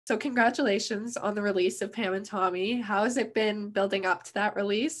So congratulations on the release of Pam and Tommy. How has it been building up to that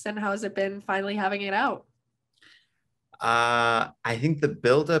release, and how has it been finally having it out? I think the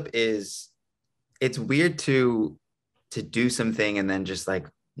buildup is it's weird to do something and then just like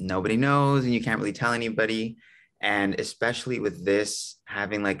nobody knows and you can't really tell anybody. And especially with this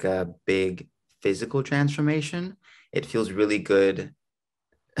having like a big physical transformation, it feels really good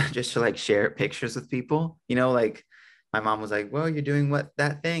just to like share pictures with people. Like my mom was like, "Well, you're doing what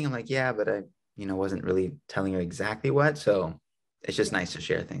that thing?" I'm like, "Yeah, but I wasn't really telling her exactly what." So it's just nice to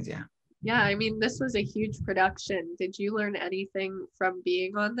share things. Yeah. Yeah, I mean, this was a huge production. Did you learn anything from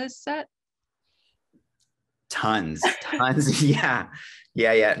being on this set? Tons. Yeah.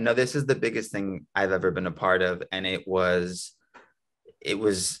 Yeah. No, this is the biggest thing I've ever been a part of. And it was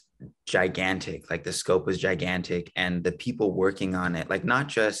gigantic. Like the scope was gigantic and the people working on it, like not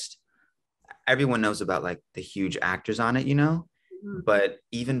just everyone knows about like the huge actors on it, Mhm. but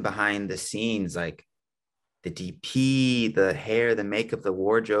even behind the scenes, like the DP, the hair, the makeup, the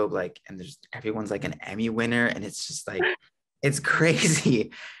wardrobe, like, and there's everyone's like an Emmy winner, and it's just like it's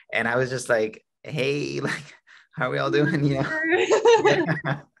crazy. And I was just like, hey, like, how are we all doing?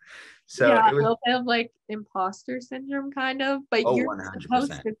 Yeah. So Yeah, it a was little bit of like imposter syndrome, kind of, but oh you're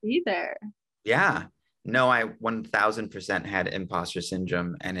supposed 100%. to be there. Yeah. No, I 1000% had imposter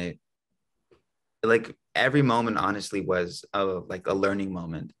syndrome, and it like every moment honestly was like a learning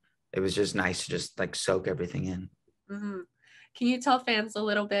moment. It was just nice to just like soak everything in. Mhm. Can you tell fans a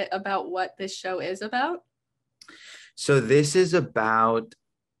little bit about what this show is about? So this is about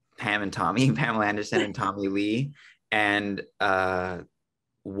Pam and Tommy, Pamela Anderson and Tommy Lee, and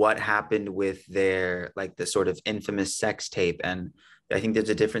what happened with their like the sort of infamous sex tape. And I think there's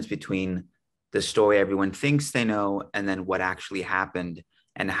a difference between the story everyone thinks they know and then what actually happened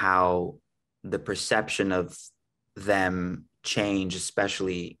and how the perception of them change,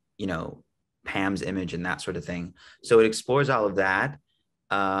 especially, Pam's image and that sort of thing. So it explores all of that.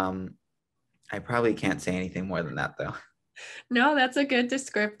 Um, I probably can't say anything more than that though. No, that's a good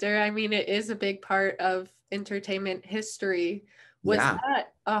descriptor. I mean, it is a big part of entertainment history. Was Yeah.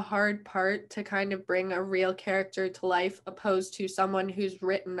 that a hard part to kind of bring a real character to life opposed to someone who's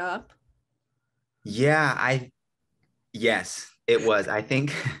written up? Yeah, yes, it was. I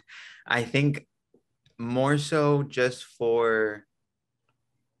think more so just for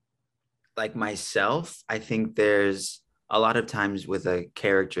like myself. I think there's a lot of times with a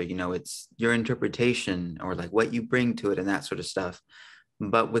character, it's your interpretation or like what you bring to it and that sort of stuff.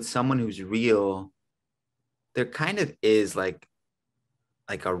 But with someone who's real, there kind of is like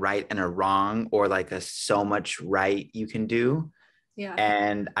a right and a wrong or like a so much right you can do. Yeah,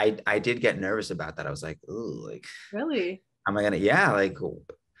 And I did get nervous about that. I was like, ooh, like, really. am I gonna, yeah, like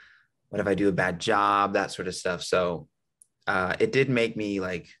what if I do a bad job, that sort of stuff. So it did make me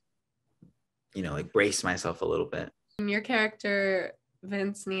like, like brace myself a little bit. And your character,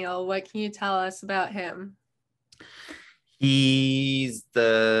 Vince Neil, what can you tell us about him? He's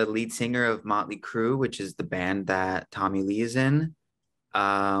the lead singer of Motley Crue, which is the band that Tommy Lee is in.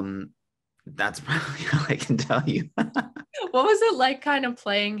 Um, that's probably all I can tell you. What was it like kind of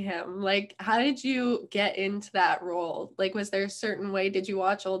playing him? Like, how did you get into that role? Like, was there a certain way? Did you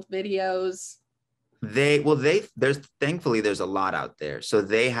watch old videos? There's thankfully there's a lot out there. So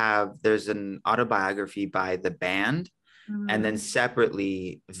there's an autobiography by the band, and Mhm. then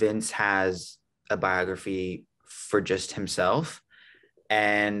separately, Vince has a biography for just himself.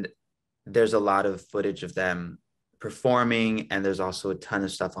 And there's a lot of footage of them performing, and there's also a ton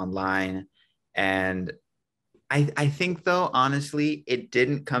of stuff online. And I think though, honestly, it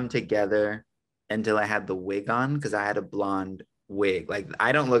didn't come together until I had the wig on because I had a blonde wig. Like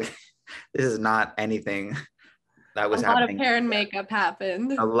I don't look, this is not anything that A was lot of happening. hair and makeup A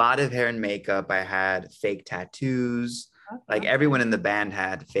happened. lot of hair and makeup. I had fake tattoos. Like Okay. everyone in the band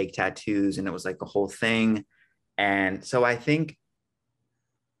had fake tattoos, and it was like a whole thing. And so I think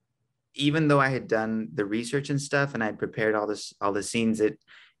even though I had done the research and stuff and I'd prepared all the scenes,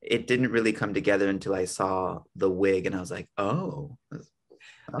 it didn't really come together until I saw the wig and I was like, This oh, is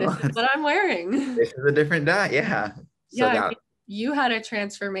what I'm wearing. this is a different dye. Yeah. Yeah, So I that mean, you had a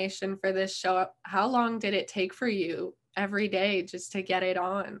transformation for this show. How long did it take for you every day just to get it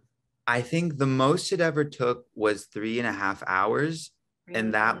on? I think the most it ever took was 3.5 hours.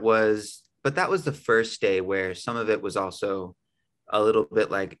 And Really? but that was the first day where some of it was also a little bit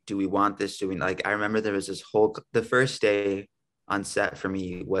like, do we want this? Do we like, I remember there was the first day on set for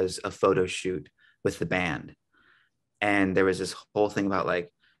me was a photo shoot with the band. And there was this whole thing about like,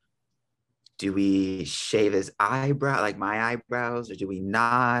 do we shave his eyebrow, like my eyebrows, or do we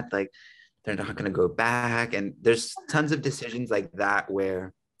not? Like, they're not going to go back. And there's tons of decisions like that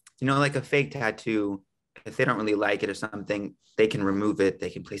where you know, like a fake tattoo, if they don't really like it or something, they can remove it, they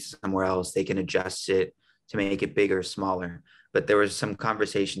can place it somewhere else, they can adjust it to make it bigger or smaller. But there was some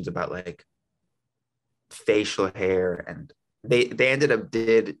conversations about like facial hair, and they ended up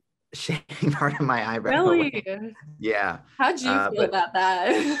did shaving part of my eyebrow Really? away. Yeah. How'd you feel But about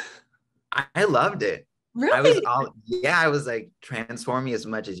that? I loved it. I was Really? all, yeah, I was like, transform me as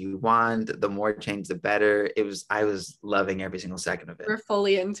much as you want. The more change, the better. I was loving every single second of it. We're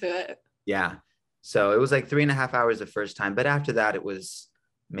fully into it. Yeah. So it was like 3.5 hours the first time, but after that, it was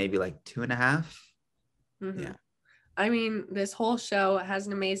maybe like 2.5. Mhm. Yeah. I mean, this whole show has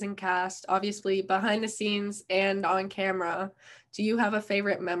an amazing cast, obviously behind the scenes and on camera. Do you have a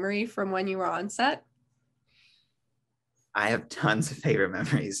favorite memory from when you were on set? I have tons of favorite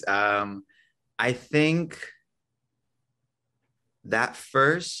memories. I think that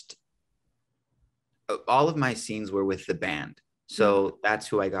first, all of my scenes were with the band. Mhm. So that's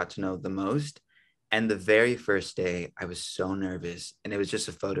who I got to know the most. And the very first day, I was so nervous, and it was just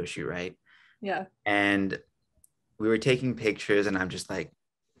a photo shoot, right? Yeah. And we were taking pictures, and I'm just like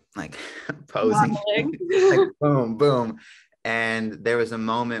posing, Modeling. like boom, boom. And there was a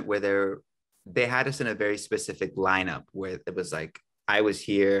moment where they had us in a very specific lineup where it was like I was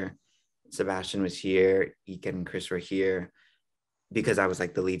here, Sebastian was here, Ika and Chris were here because I was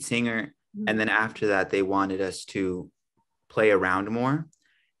like the lead singer. And Mhm. then after that, they wanted us to play around more.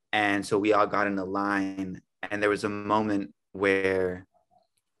 And so we all got in a line. And there was a moment where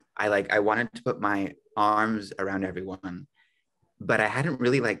I wanted to put my arms around everyone, but I hadn't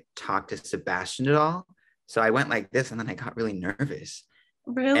really like talked to Sebastian at all. So I went like this, and then I got really nervous.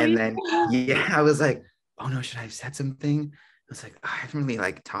 And Really? then yeah, I was like, oh no, should I have said something? I was like, I haven't really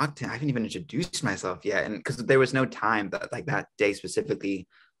like talked to him. I haven't even introduced myself yet. And because there was no time, that like that day specifically,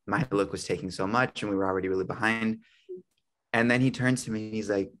 my look was taking so much and we were already really behind. And then he turns to me and he's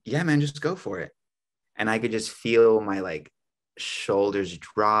like, yeah, man, just go for it. And I could just feel my like shoulders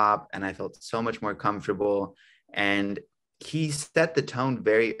drop, and I felt so much more comfortable. And he set the tone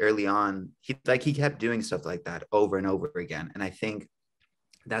very early on. He kept doing stuff like that over and over again. And I think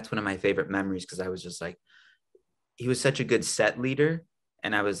that's one of my favorite memories, because I was just like, he was such a good set leader.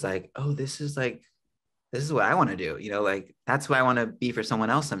 And I was like, oh, this is what I want to do. You know, like that's who I want to be for someone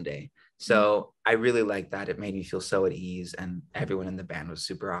else someday. So I really like that. It made me feel so at ease, and everyone in the band was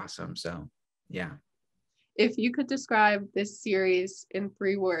super awesome. So yeah. If you could describe this series in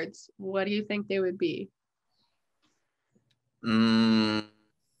 3 words, what do you think they would be? Mm,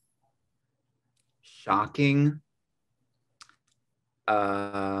 shocking.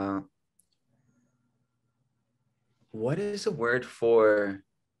 Uh, what is a word for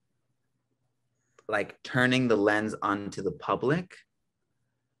like turning the lens onto the public?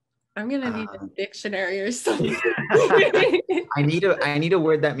 I'm gonna need a Uh, dictionary or something. I need a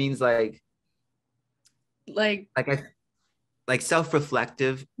word that means Like, like I like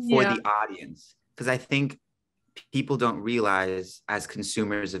self-reflective for yeah. the audience, because I think people don't realize as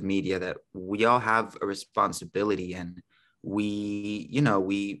consumers of media that we all have a responsibility, and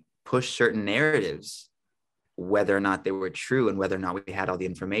we push certain narratives whether or not they were true and whether or not we had all the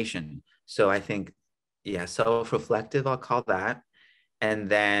information. So I think, yeah, self-reflective, I'll call that. And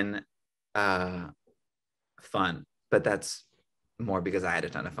then uh fun, but that's more because I had a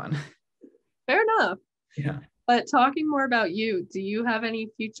ton of fun. Fair enough. Yeah. But talking more about you, do you have any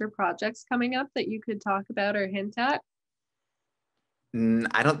future projects coming up that you could talk about or hint at?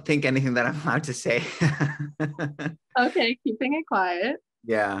 I don't think anything that I'm allowed to say. Okay, keeping it quiet.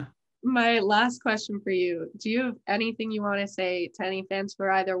 Yeah. My last question for you, do you have anything you want to say to any fans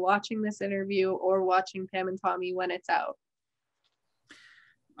for either watching this interview or watching Pam and Tommy when it's out?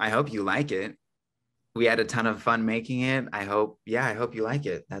 I hope you like it. We had a ton of fun making it. I hope you like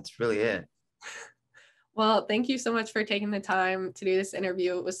it. That's really it. Well, thank you so much for taking the time to do this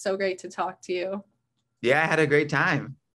interview. It was so great to talk to you. Yeah, I had a great time.